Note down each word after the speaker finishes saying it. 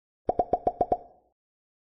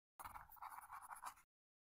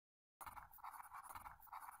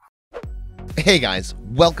Hey guys,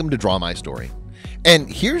 welcome to Draw My Story.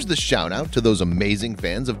 And here's the shout out to those amazing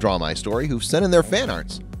fans of Draw My Story who've sent in their fan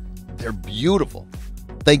arts. They're beautiful.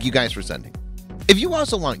 Thank you guys for sending. If you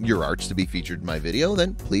also want your arts to be featured in my video,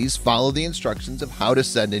 then please follow the instructions of how to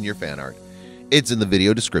send in your fan art. It's in the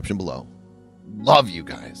video description below. Love you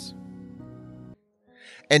guys.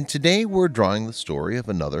 And today we're drawing the story of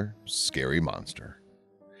another scary monster.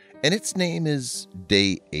 And its name is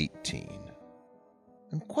Day 18.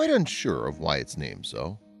 I'm quite unsure of why it's named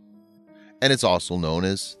so. And it's also known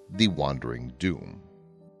as the Wandering Doom.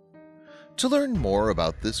 To learn more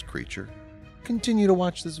about this creature, continue to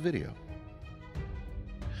watch this video.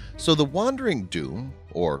 So the Wandering Doom,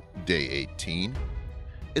 or Day 18,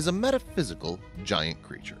 is a metaphysical giant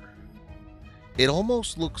creature. It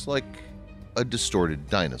almost looks like a distorted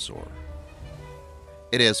dinosaur.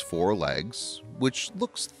 It has 4 legs, which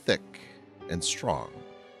looks thick and strong.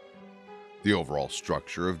 The overall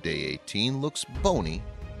structure of Day 18 looks bony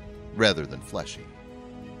rather than fleshy.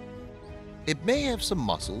 It may have some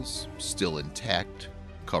muscles still intact,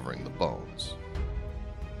 covering the bones.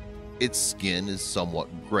 Its skin is somewhat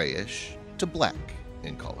grayish to black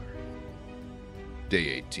in color.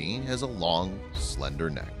 Day 18 has a long, slender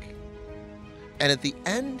neck. And at the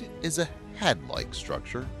end is a head-like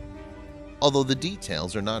structure, although the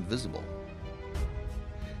details are not visible.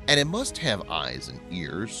 And it must have eyes and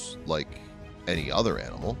ears like any other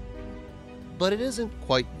animal, but it isn't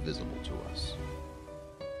quite visible to us.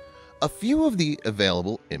 A few of the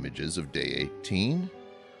available images of Day 18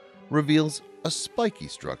 reveals a spiky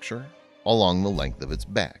structure along the length of its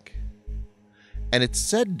back, and it's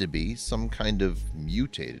said to be some kind of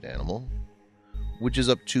mutated animal, which is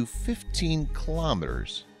up to 15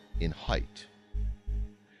 kilometers in height.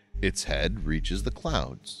 Its head reaches the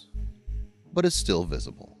clouds, but is still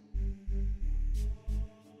visible.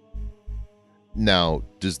 Now,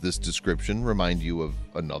 does this description remind you of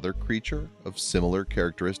another creature of similar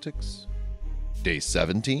characteristics? Day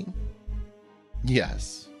 17?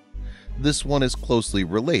 Yes, this one is closely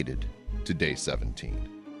related to Day 17.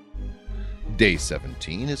 Day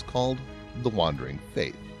 17 is called the Wandering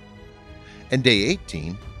Faith, and Day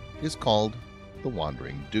 18 is called the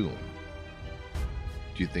Wandering Doom.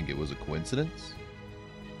 Do you think it was a coincidence?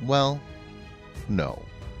 Well, no.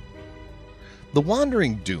 The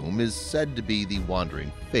Wandering Doom is said to be the Wandering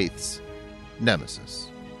Faith's nemesis,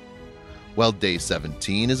 while Day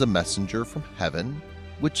 17 is a messenger from heaven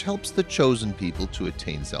which helps the chosen people to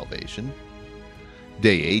attain salvation.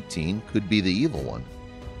 Day 18 could be the evil one,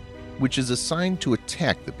 which is assigned to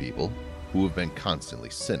attack the people who have been constantly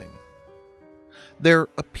sinning. Their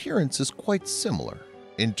appearance is quite similar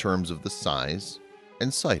in terms of the size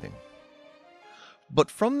and sighting, but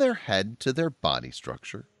from their head to their body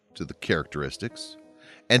structure, to the characteristics,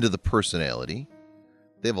 and to the personality,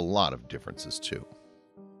 they have a lot of differences too.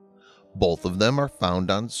 Both of them are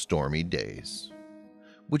found on stormy days,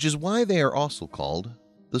 which is why they are also called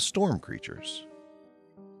the storm creatures.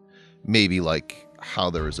 Maybe like how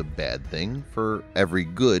there is a bad thing for every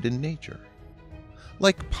good in nature,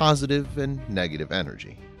 like positive and negative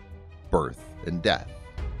energy, birth and death,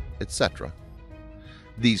 etc.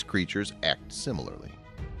 These creatures act similarly.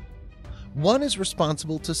 One is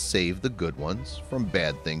responsible to save the good ones from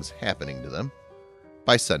bad things happening to them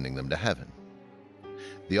by sending them to heaven.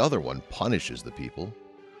 The other one punishes the people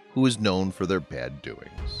who is known for their bad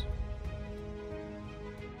doings.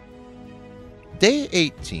 Day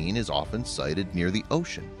 18 is often sighted near the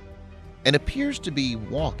ocean and appears to be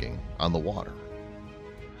walking on the water,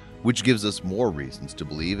 which gives us more reasons to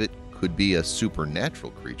believe it could be a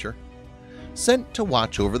supernatural creature sent to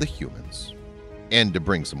watch over the humans and to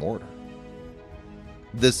bring some order.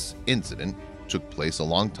 This incident took place a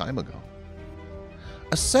long time ago.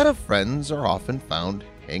 A set of friends are often found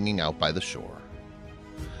hanging out by the shore.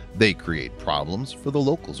 They create problems for the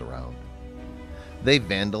locals around. They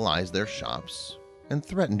vandalize their shops and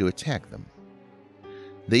threaten to attack them.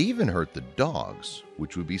 They even hurt the dogs,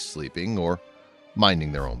 which would be sleeping or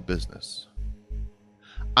minding their own business.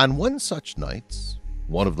 On one such nights,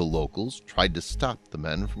 one of the locals tried to stop the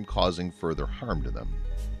men from causing further harm to them.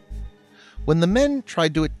 When the men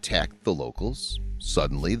tried to attack the locals,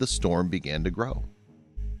 suddenly the storm began to grow.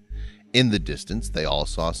 In the distance, they all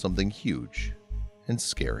saw something huge and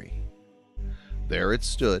scary. There it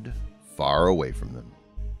stood, far away from them.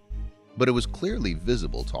 But it was clearly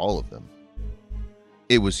visible to all of them.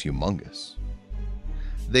 It was humongous.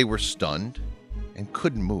 They were stunned and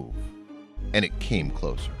couldn't move, and it came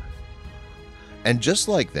closer. And just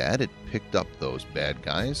like that, it picked up those bad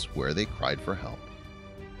guys where they cried for help.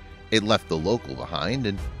 It left the local behind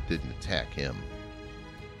and didn't attack him.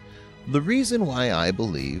 The reason why I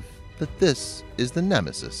believe that this is the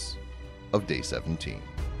nemesis of day 17.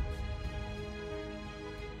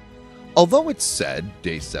 Although it's said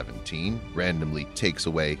day 17 randomly takes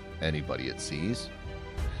away anybody it sees,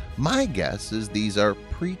 my guess is these are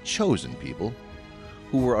pre-chosen people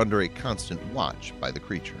who were under a constant watch by the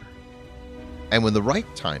creature. And when the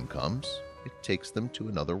right time comes, it takes them to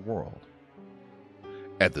another world.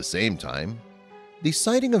 At the same time, the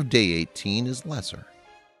sighting of day 18 is lesser,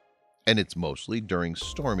 and it's mostly during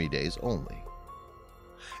stormy days only.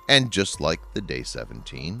 And just like the day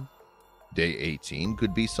 17, day 18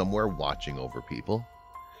 could be somewhere watching over people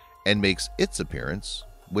and makes its appearance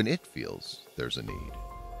when it feels there's a need.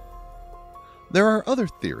 There are other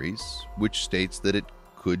theories which states that it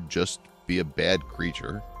could just be a bad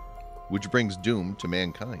creature which brings doom to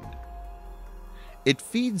mankind. It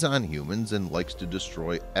feeds on humans and likes to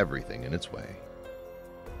destroy everything in its way.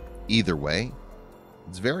 Either way,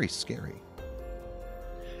 it's very scary.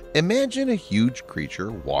 Imagine a huge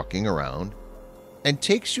creature walking around and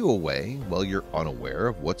takes you away while you're unaware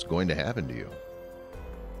of what's going to happen to you.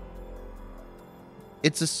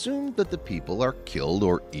 It's assumed that the people are killed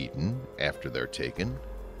or eaten after they're taken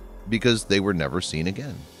because they were never seen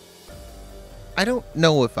again. I don't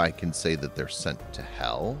know if I can say that they're sent to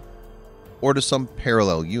hell or to some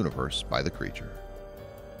parallel universe by the creature,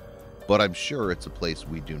 but I'm sure it's a place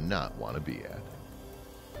we do not want to be at.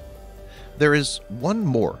 There is one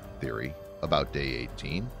more theory about day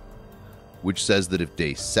 18, which says that if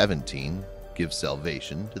day 17 gives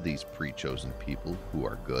salvation to these pre-chosen people who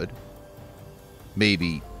are good,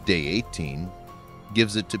 maybe day 18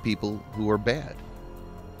 gives it to people who are bad.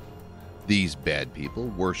 These bad people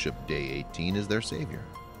worship day 18 as their savior,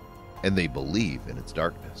 and they believe in its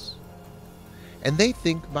darkness. And they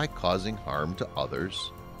think by causing harm to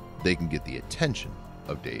others, they can get the attention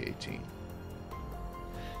of day 18.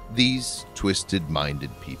 These twisted-minded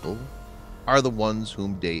people are the ones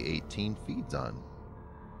whom day 18 feeds on.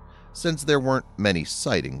 Since there weren't many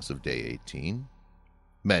sightings of day 18,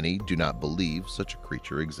 many do not believe such a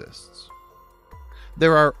creature exists.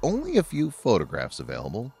 There are only a few photographs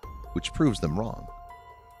available, which proves them wrong.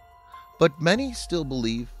 But many still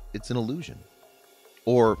believe it's an illusion,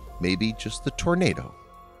 or maybe just the tornado,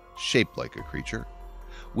 shaped like a creature,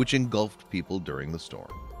 which engulfed people during the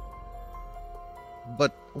storm.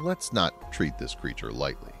 But let's not treat this creature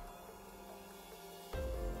lightly.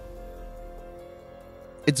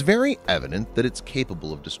 It's very evident that it's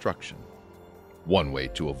capable of destruction. One way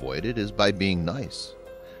to avoid it is by being nice,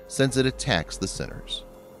 since it attacks the sinners,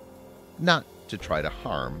 not to try to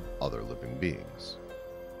harm other living beings.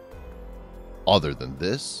 Other than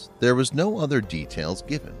this, there was no other details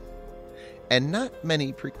given, and not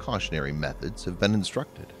many precautionary methods have been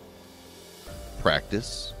instructed.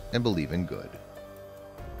 Practice and believe in good.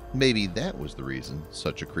 Maybe that was the reason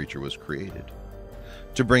such a creature was created,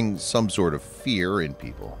 to bring some sort of fear in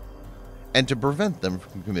people, and to prevent them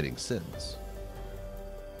from committing sins.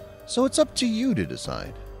 So it's up to you to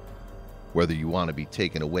decide whether you want to be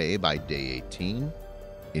taken away by day 18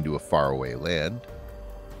 into a faraway land,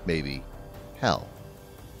 maybe hell,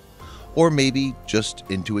 or maybe just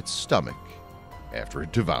into its stomach after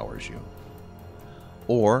it devours you,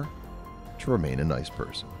 or to remain a nice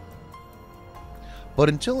person. But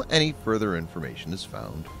until any further information is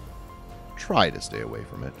found, try to stay away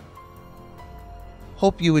from it.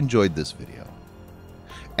 Hope you enjoyed this video.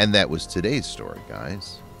 And that was today's story,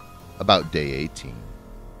 guys, about day 18,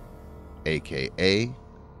 aka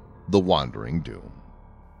the Wandering Doom.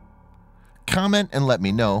 Comment and let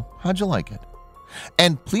me know how'd you like it.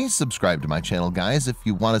 And please subscribe to my channel, guys, if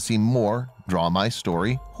you want to see more Draw My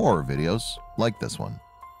Story horror videos like this one.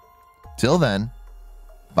 Till then,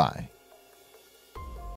 bye.